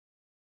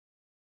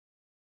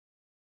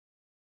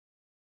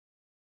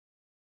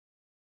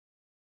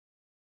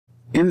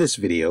In this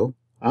video,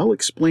 I'll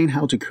explain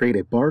how to create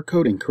a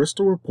barcode in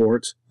Crystal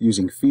reports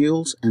using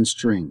fields and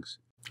strings.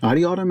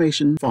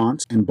 IDAutomation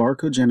fonts and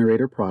barcode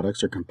generator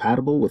products are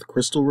compatible with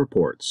Crystal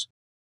reports.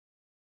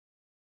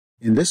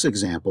 In this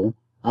example,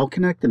 I'll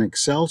connect an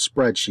Excel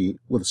spreadsheet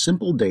with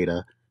simple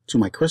data to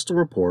my Crystal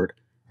report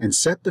and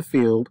set the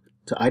field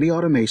to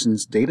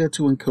IDAutomation's data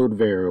to encode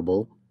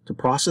variable to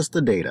process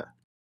the data.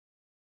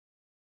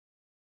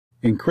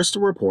 In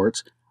Crystal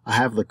reports, I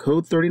have the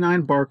Code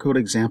 39 barcode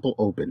example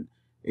open.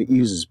 It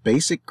uses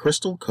basic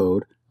Crystal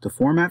code to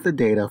format the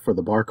data for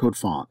the barcode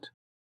font.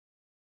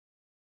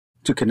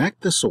 To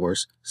connect the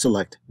source,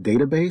 select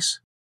Database,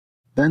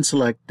 then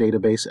select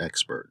Database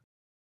Expert.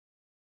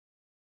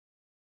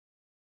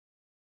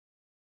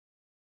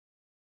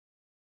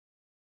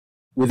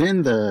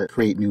 Within the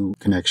Create New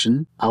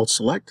connection, I'll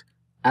select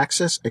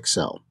Access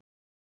Excel.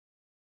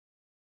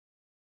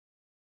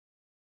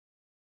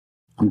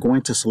 I'm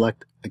going to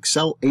select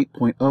Excel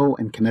 8.0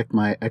 and connect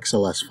my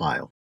XLS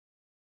file.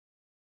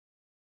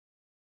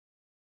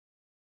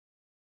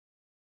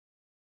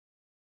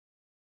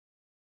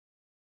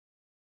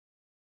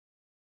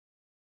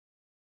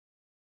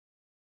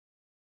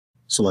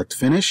 Select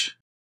Finish.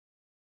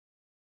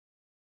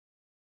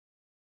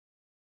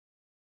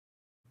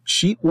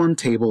 Sheet 1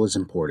 table is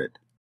imported.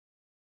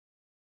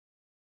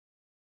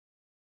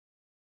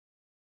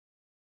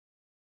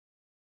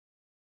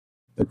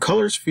 The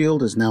Colors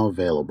field is now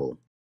available.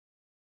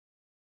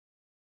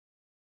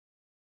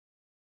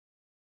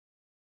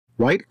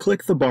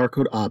 Right-click the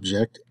barcode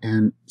object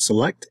and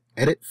select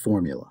Edit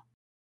Formula.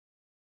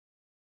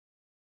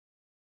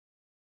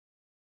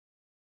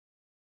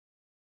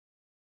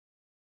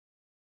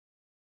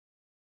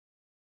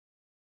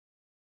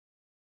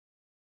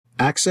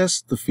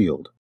 Access the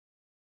field.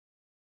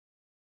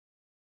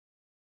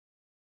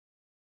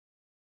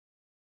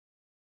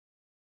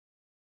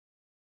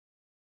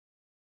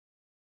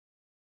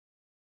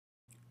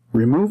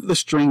 Remove the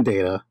string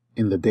data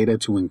in the data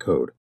to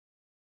encode.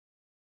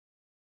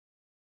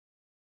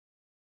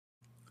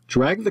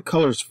 Drag the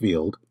Colors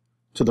field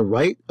to the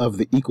right of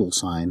the equal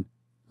sign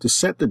to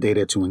set the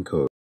data to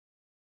encode.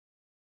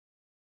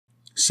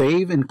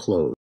 Save and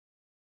close.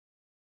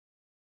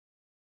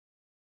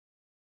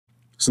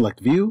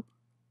 Select View,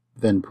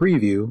 then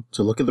Preview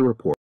to look at the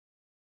report.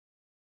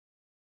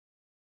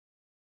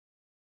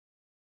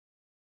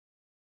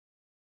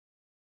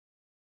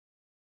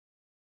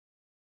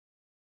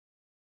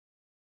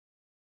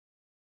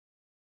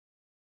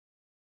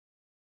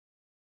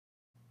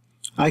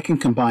 I can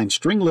combine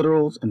string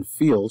literals and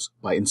fields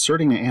by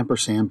inserting an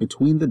ampersand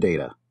between the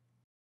data.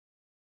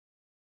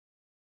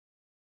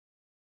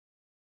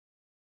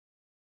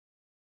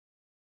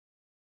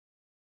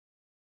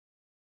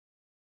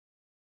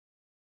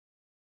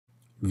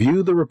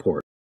 View the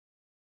report.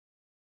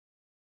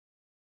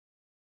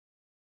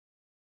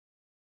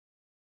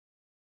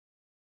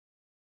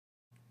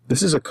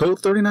 This is a Code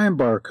 39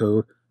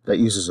 barcode that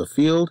uses a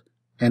field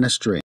and a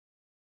string.